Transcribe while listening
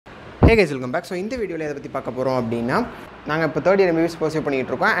Hey guys, welcome back. So in this video we will talk about the third year MBBS pursue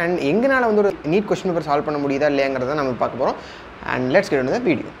and எங்கனால வந்து ஒரு NEET question paper solve பண்ண முடியுதா இல்லையங்கறத நம்ம பார்க்க போறோம். And let's get into the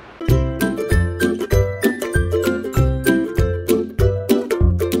video.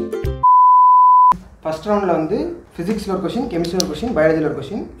 First round la வந்து physics la ஒரு question, chemistry la ஒரு question, biology la ஒரு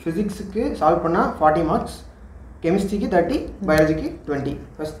question. Physics க்கு solve பண்ணா 40 marks, chemistry க்கு 30, biology க்கு 20.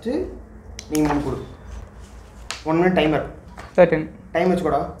 First நீ மூணு கொடு. 1 minute timer. 13. Time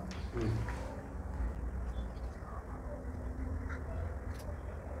வெச்சுடா.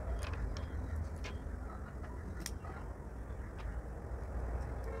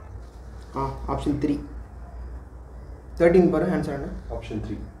 Option 3. 13 per answer na? Option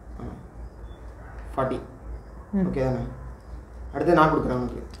 3. 40. Okay dana. அடுத்து நான் கொடுக்குறேன்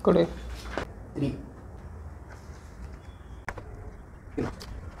உங்களுக்கு. கொடு. 3.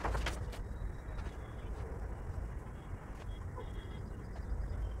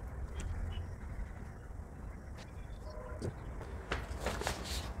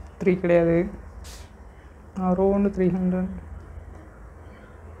 த்ரீ கிடையாது. அரௌண்ட் 300.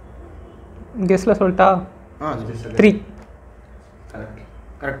 கெஸ்ல சொல்லிட்டா? 3. கரெக்ட்.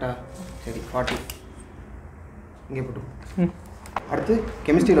 கரெக்ட்டா? சரி 40. இங்கே போடு. அடுத்து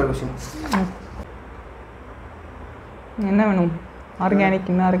கெமிஸ்ட்ரில ஒரு क्वेश्चन. என்ன வேணும்? Organic,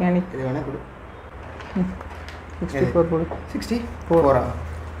 inorganic. இது வேணா கொடு. 64 கொடு. 64.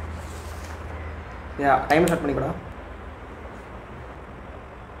 யா, timer start பண்ணிக்கடா.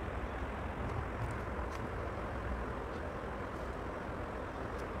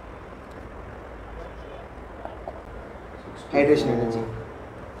 Hydration energy.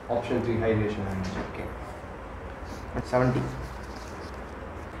 Option 3 hydration energy. Okay. 70.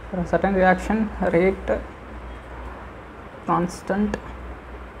 For a certain reaction rate constant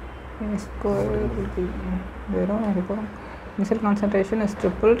is zero. Initial concentration is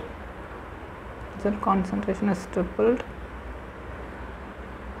tripled.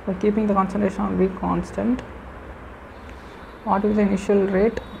 For keeping the concentration will be constant. What is the initial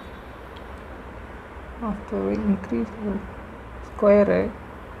rate after we increase the square rate?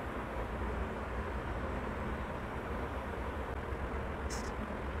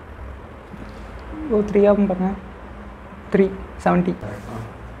 ஓ 3 ஆகும் பாருங்க. 370.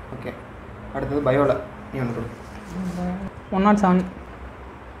 Okay. அடுத்தது பயோல நீ ஒன்று கொடு. 107.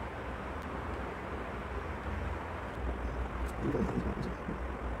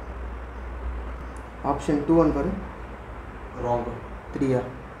 Option 2 one பாரு. Wrong. 3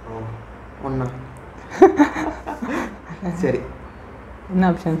 Wrong. 1 சரி. என்ன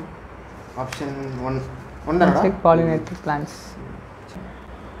option? Option 1 தானடா? pollinated plants.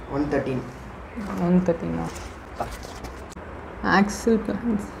 113. 113. Axel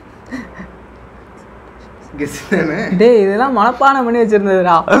plants. Guess தானே? டேய் இதெல்லாம் மனப்பாடம் பண்ணி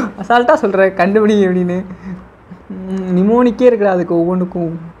வச்சிருந்ததுடா. அசால்ட்டா சொல்ற கண்டுபிடி அப்படின்னு. நிமோனிக்கே இருக்குடா அதுக்கு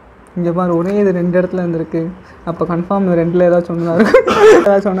ஒவ்வொன்றுக்கும். இங்கே பாரு ஒரே இது 2 இடத்துல இருந்திருக்கு. அப்போ கன்ஃபார்ம் 2ல் ஏதாவது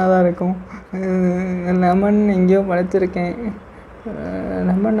சொன்னதாக இருக்கும். லெமன் எங்கேயோ படிச்சிருக்கேன்.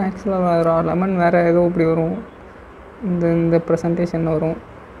 லெமன் ஆக்சுவலாக வரும். லெமன் வேறு ஏதோ இப்படி வரும். இந்த ப்ரெசன்டேஷன் வரும்.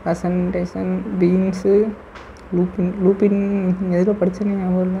 ப்ரெசன்டேஷன் பீன்ஸு லூப்பின் எதில் படித்தேன்னு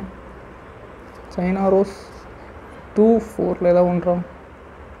ஞாபகம் இல்லை. சைனா ரோஸ் 2-4 ஏதாவது ஒன்றாம்.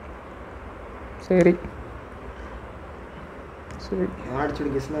 சரி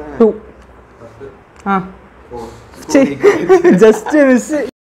 2. Just miss.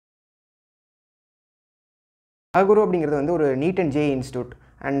 AhaGuru அப்படிங்கிறது வந்து ஒரு NEET and JEE institute.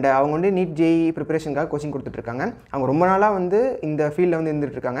 And அவங்க வந்து NEET JEE ப்ரிப்பரேஷனுக்காக கோச்சிங் கொடுத்துட்ருக்காங்க. அவங்க ரொம்ப நாளாக வந்து இந்த ஃபீல்டில் வந்து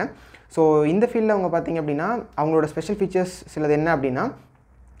இருந்துகிட்ருக்காங்க. ஸோ இந்த ஃபீல்டில் அவங்க பார்த்திங்க அப்படின்னா அவங்களோட ஸ்பெஷல் ஃபீச்சர்ஸ் சிலது என்ன அப்படின்னா,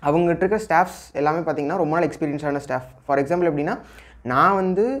 அவங்ககிட்ட இருக்கிற ஸ்டாஃப்ஸ் எல்லாமே பார்த்திங்கன்னா ரொம்ப நாள் எக்ஸ்பீரியன்ஸான ஸ்டாஃப். ஃபார் எக்ஸாம்பிள் எப்படின்னா, நான்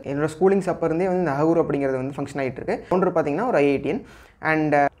வந்து என்னோடய ஸ்கூலிங்ஸ் அப்போ இருந்தே வந்து இந்த AhaGuru அப்படிங்கிறது வந்து ஃபங்க்ஷன் ஆகிட்டு இருக்கு. ஃபவுண்டர் பார்த்திங்கன்னா ஒரு IITN.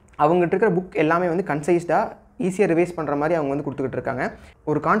 அண்ட் அவங்ககிட்ட இருக்கிற புக் எல்லாமே வந்து கன்சைஸ்டாக ஈஸியாக ரிவைஸ் பண்ணுற மாதிரி அவங்க வந்து கொடுத்துக்கிட்டு இருக்காங்க.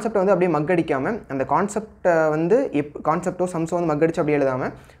 ஒரு கான்செப்டை வந்து அப்படியே மக்கடிக்காமல், அந்த கான்செப்டை வந்து கான்செப்டோ சம்ஸோ வந்து மக்கடிச்சு அப்படியே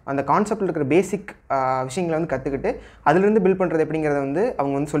எழுதாமல், அந்த கான்செப்டில் இருக்கிற பேசிக் விஷயங்களை வந்து கற்றுக்கிட்டு அதுலேருந்து பில்ட் பண்ணுறது எப்படிங்கிறத வந்து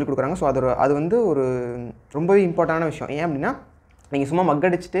அவங்க வந்து சொல்லிக் கொடுக்குறாங்க. ஸோ அது வந்து ஒரு ரொம்பவே இம்பார்ட்டண்டான விஷயம். ஏன் அப்படின்னா, நீங்கள் சும்மா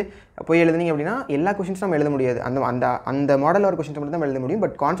மக்கடிச்சிட்டு போய் எழுதுனீங்க அப்படின்னா எல்லா கொஷின்ஸும் நம்ம எழுத முடியாது. அந்த மாடலில் ஒரு கொஷின்ஸ் மட்டும் தான் எழுத முடியும்.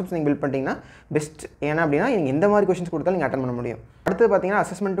 பட் கான்செப்ட்ஸ் நீங்கள் பில்ட் பண்ணிட்டீங்கன்னா பெஸ்ட். ஏன்னா அப்படின்னா நீங்கள் எந்த மாதிரி கொஷின்ஸ் கொடுத்தாலும் நீங்கள் அட்டன் பண்ண முடியும். அடுத்து பார்த்தீங்கன்னா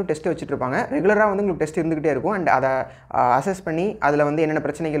அசஸ்மெண்ட்டும் டெஸ்ட் வச்சுட்டு இருப்பாங்க. ரெகுலராக வந்து உங்களுக்கு டெஸ்ட் இருந்துகிட்டே இருக்கும். அண்ட் அதை அசஸ் பண்ணி அதில் வந்து என்னென்ன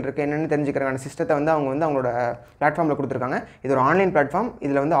பிரச்சனைகள் இருக்குது என்னென்னு தெரிஞ்சுக்கிறாங்க சிஸ்டத்தை வந்து அவங்க வந்து அவங்களோட பிளாட்ஃபார்மில் கொடுத்துருக்காங்க. இது ஒரு ஆன்லைன் பிளாட்ஃபார்ம்.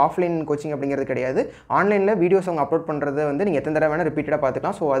 இதில் வந்து ஆஃப்லைன் கோச்சிங் அப்படிங்கிறது கிடையாது. ஆன்லைனில் வீடியோஸ் அவங்க அப்லோட் பண்ணுறது வந்து நீங்கள் எத்தனை தடவை வேணால் ரிப்பீட்டடாக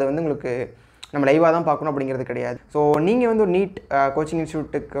பார்த்துக்கலாம். ஸோ அது வந்து உங்களுக்கு நம்ம லைவாக தான் பார்க்கணும் அப்படிங்கிறது கிடையாது. ஸோ நீங்கள் வந்து ஒரு நீட் கோச்சிங்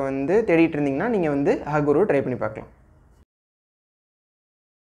இன்ஸ்டியூட்டுக்கு வந்து தேடிட்டு இருந்தீங்கன்னா நீங்கள் வந்து AhaGuru ட்ரை பண்ணி பார்க்கலாம்.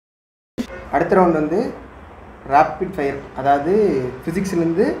 அடுத்த ரவுண்ட் வந்து ரேப்பிட் ஃபயர், அதாவது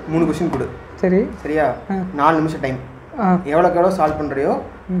ஃபிசிக்ஸ்லேருந்து 3 கொஸ்டின் கொடு. சரி சரியா? 4 நிமிஷம் டைம். எவ்வளோக்கு எவ்வளோ சால்வ் பண்ணுறியோ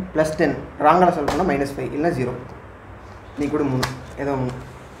 +10, ராங்கலாக சால்வ் பண்ணால் -5 இல்லை 0. நீ கூட 3, ஏதோ 3.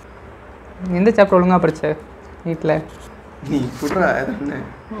 எந்த சாப்டர் ஒழுங்காக படிச்ச நீட்டில்? நீ சொல்கிற என்ன?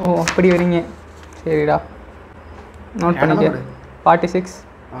 ஓ அப்படி வரீங்க. சரிடா, நோட் பண்ணிக்க. 46,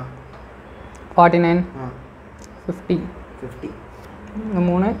 49, 50. இந்த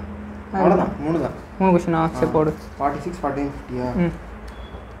 3 அவ்வளோதான், 3 தான். 3 கொஸ்டினா? சரி போடு. 46, 49,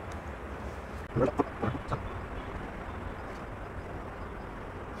 50.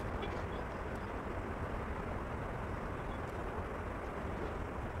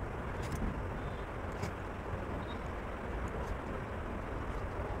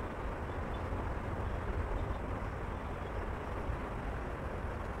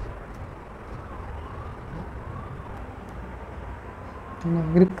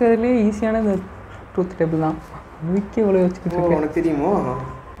 இருக்கிறதுலே ஈஸியான இந்த ட்ரூத் டேபிள் தான். அதுக்கு இவ்வளோ வச்சுக்கிட்டு இருக்கேன். உனக்கு தெரியுமோ?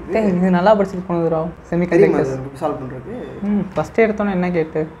 இது நல்லா படிச்சுட்டு போனதுரா. செமிகண்டக்டர்ஸ் சால்வ் பண்ணுறது. ஃபஸ்ட்டு எடுத்தோன்னே என்ன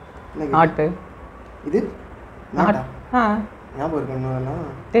கேட்டு? நாட்டு. இது நாட்டா? ஞாபகம் இருக்கு இன்னும்.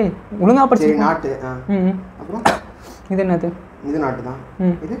 டேய் ஒழுங்காக படிச்சு. நாட்டு. அப்புறம் இது என்னது? இது நாட்டு தான்.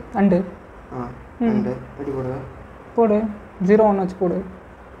 இது அண்டு. அண்டு எப்படி போடு? போடு 0 1 வச்சு போடு.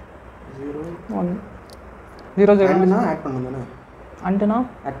 0 1 0 0 அண்டுனா ஆட் பண்ணணும் தானே? அண்டுனா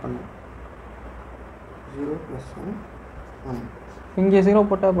ஆட் பண்ணணும். 0 + 1. இங்கே 0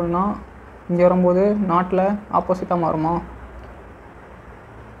 போட்ட அப்படின்னா இங்கே வரும்போது நாட்டில் ஆப்போசிட்டாக மாறுமா?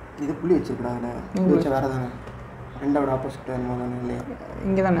 இது புள்ளி வச்சுக்கூடாதுல்ல? புள்ளி வச்சா வேறு தானே? ரெண்டோட ஆப்போசிட்டாக என்னமோ தானே இல்லையா?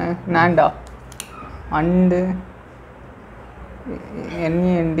 இங்கே தானே நாண்டா. அண்டு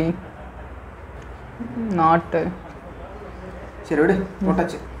NEND நாட்டு. சரி விடு,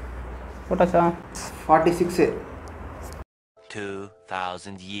 போட்டாச்சு. போட்டாச்சா? 46.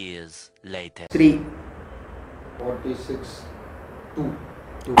 2000 years later. 3. 46, 2.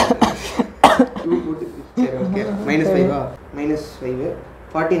 2 போட்டு சரி ஓகே. -5 -5.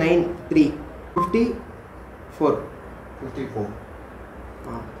 49 3. 54. 54.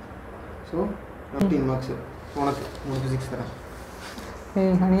 ஸோ 15 மார்க்ஸ் உனக்கு. 3 ஃபிசிக்ஸ் தரேன்.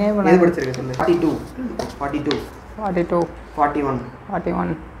 அநியாயம் எது பண்ண. படிச்சிருக்க சொல்லு? 42, 42, 42, 41,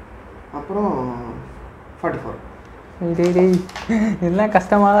 41. அப்புறம் 44. டேய் இதெல்லாம்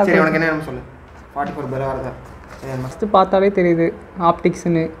கஷ்டமாக தான். சரி உனக்கு என்ன சொல்லு? 44 பதில் வரதா? ஃபஸ்ட்டு பார்த்தாலே தெரியுது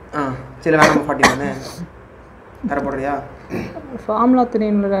ஆப்டிக்ஸ்னு. சரி வேணாம் 41 தர போடுறியா? ஃபார்முலா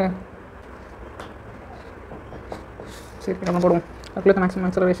தெரியும்ல. சரி நம்ம போடுவோம். Calculate the maximum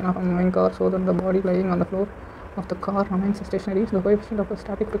acceleration of a moving car so that the body lying on the floor of the car remains stationary. The coefficient of the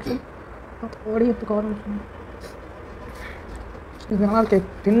static friction of the body of the car. இது நல்லா இருக்கு.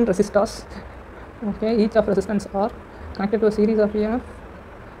 10 resistors. Okay, each of resistance are connected to a series of EMF.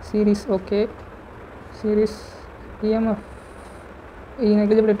 Series okay. Series EMF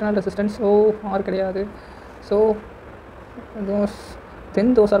negligible internal resistance. So R கிடையாது. So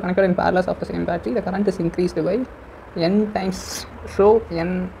those are connected in parallel of the same battery. The current is increased by n times. So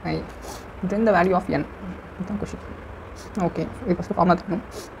Ni. Then the value of n. That's the question. Okay. இது first formula தெரியும்.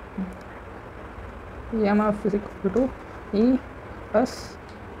 EMF is equal to E plus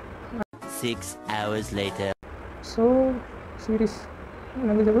 6 hours later. so series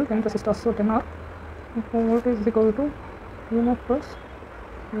negligible 10 resistors, so 10 R. Voltage is equal to EMF plus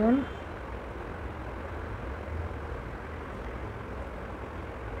n.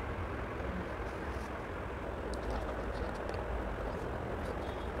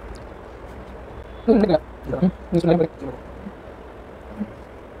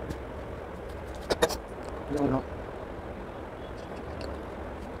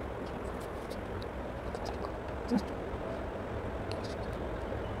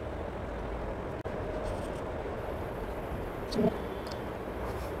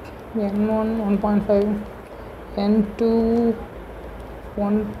 N1 1.5, N2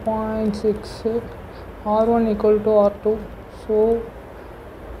 1.6, R1 equal to R2, so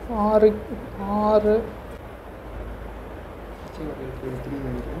R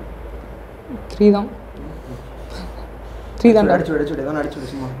 3 தான். 3 தான். அடிச்சு ஏதோ அடிச்சு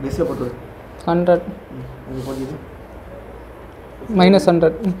சும்மா பெஸ்ல போட்டு 100 அது போடுது -100.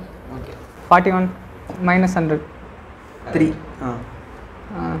 ஓகே 41 -100. 3.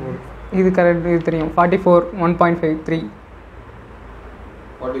 இது கரெக்ட். இது தெரியும். 44 1.5 3.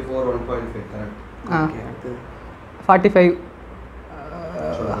 44, 1.5 correct. ஓகே அடுத்து 45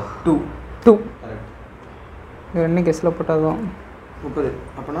 2 2. Correct. இது ரெண்டு கெஸ்ஸில் போட்டதும் 30.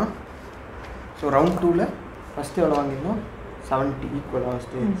 அப்போனா ஸோ ரவுண்ட் 2ல் ஃபஸ்ட்டு எவ்வளோ வாங்கியிருந்தோம்? 70 ஈக்குவல்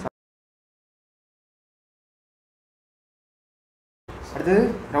ஃபஸ்ட்டு. அடுத்து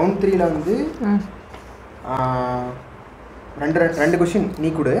ரவுண்ட் 3ல வந்து ரெண்டு கொஸ்டின் நீ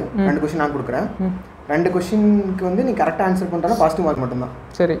கொடு, 2 கொஸ்டின் நான் கொடுக்குறேன். 2 கொஸ்டினுக்கு வந்து நீ கரெக்டாக ஆன்சர் பண்ணுறனா பாசிட்டிவ் மார்க் மட்டும்தான்.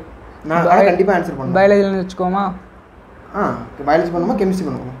 சரி, நான் கண்டிப்பாக ஆன்சர் பண்ணுவேன். பயாலஜியில் வச்சுக்கோமா? பயாலஜி பண்ணுவோமா கெமிஸ்ட்ரி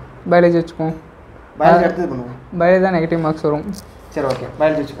பண்ணுவோம்? பயாலஜி வச்சுக்கோம். பயாலஜி அடுத்தது பண்ணுவோம். பயாலஜி தான் நெகட்டிவ் மார்க்ஸ் வரும். சரி ஓகே,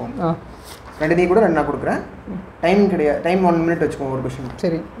 பயாலஜி வச்சுக்கோம். 2 நீ கூட 2 நான் கொடுக்குறேன். டைம் கிடையாது, டைம் 1 மினிட் வச்சுக்கோங்க ஒரு கொஸ்டின்.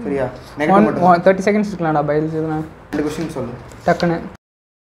 சரி சரியா? நெகட்டிவ் மட்டும் 30 செகண்ட்ஸ் இருக்கலாம்டா பயாலஜி தான். 2 கொஸ்டின் சொல்லு டக்குன்னு.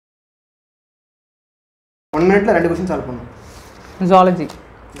 1 மினிட்ல 2 கொஸ்டின் சால்வ் பண்ணும். ஜுவாலஜி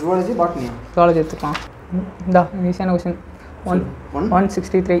பாட்னியா? ஜுவாலஜி எடுத்துக்கலாம். இந்தா ஈஸியான கொஸ்டின்.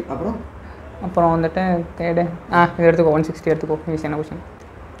 163. அப்புறம் வந்துட்டு தேர்டு இது எடுத்துக்கோ. 160 எடுத்துக்கோ. ஈஸியான கொஸ்டின்.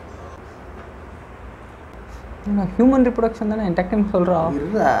 ஹியூமன் ரிப்ரொடக்ஷன் தானே டக்குன்னு சொல்கிறா.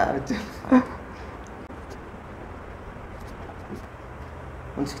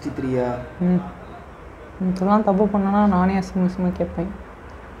 163யா? இதெல்லாம் தப்பு பண்ணனா நானே அசிங்கமாக கேட்பேன்.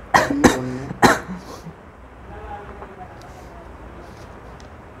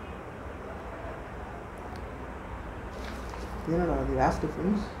 என்னடா அது last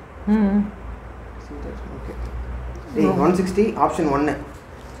difference? Okay. 160 option 1.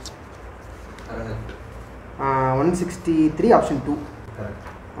 Correct. 163 option 2. Correct.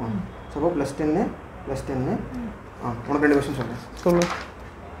 So +10 உனக்கு 2 கொஸ்டின் சொல்கிறேன். சொல்லு.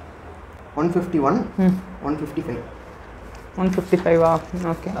 151 155. 155வா?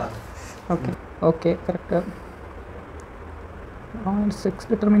 ஓகே கரெக்டாக. Sex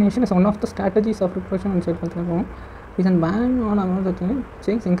determination is one of the strategies of reproduction and self-control. Is a ban on another thing,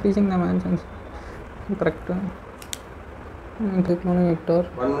 change increasing the man's chance. Correct. Vector.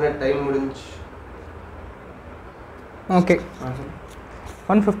 1 minute time முடிஞ்சு. Okay.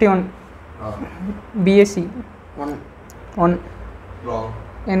 151. BSc. 1. Wrong.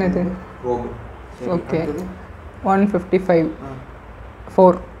 என்னது? Wrong. Okay. 155.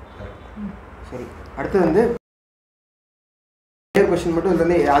 4. சரி, அடுத்து வந்து question மட்டும்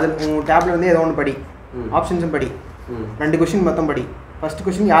இருந்து அது டேப்ல வந்து ஏதோ ஒன்று படி, ஆப்ஷன்ஸும் படி. 2 கொஸ்டின் மொத்தம் படி. ஃபர்ஸ்ட்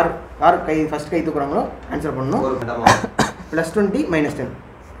கொஸ்டின் யார் ஃபர்ஸ்ட் கை தூக்குறாங்களோ ஆன்சர் பண்ணணும். +20 -10.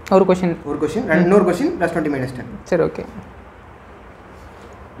 ஒரு கொஸ்டின் இன்னொரு கொஸ்டின் +20 -10. சரி okay.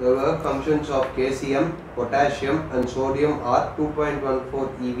 The work functions of calcium, potassium and sodium are 2.14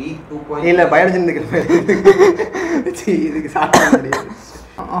 EV, 2. இல்ல பயாலஜி இதுக்கு சாப்பிட முடியாது.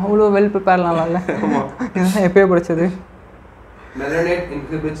 அவ்வளோ வெல் ப்ரிப்பேர்லாம் இல்லை. இதெல்லாம் எப்பயோ படிச்சது. Melanate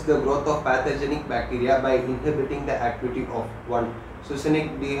inhibits the growth of pathogenic bacteria by inhibiting the activity of 1 succinic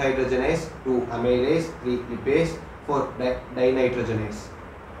dehydrogenase, 2 amylase, 3 lipase, 4 dinitrogenase.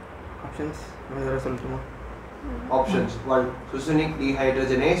 Options 1 succinic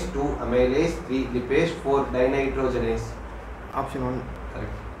dehydrogenase, 2 amylase, 3 lipase, 4 dinitrogenase. Option 1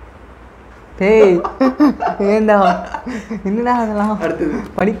 correct. டேய் என்னடா அதெல்லாம் அடுத்தது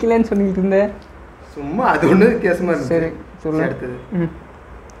படிக்கலன்னு சொல்லிட்டு இருந்த. சும்மா அது ஒன்று வித்தியாசமா இருக்கு. சரி சொல்லு. அடுத்தது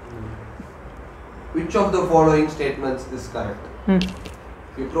Which of the following statements is correct?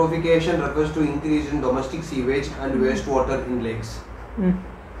 Eutrophication refers to increase in domestic sewage and wastewater in lakes.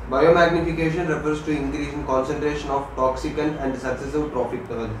 Biomagnification refers to increase in concentration of toxicant and successive trophic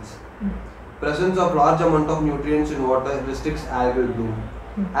levels. Presence of large amount of nutrients in water restricts algal bloom.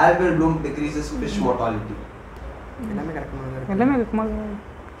 Algal bloom decreases fish mortality. எல்லாமே correct எல்லாமே இருக்குமா?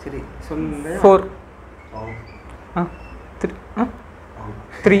 சரி சொல்லுங்க. 4.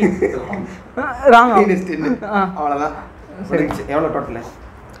 3 wrong. அவ்வளோதான். சரி எவ்வளோ total?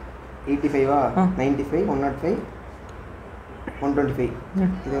 85வா? 95 105 125.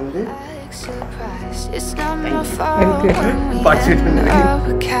 இது வந்து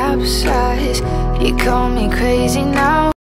capsize. You call me crazy now.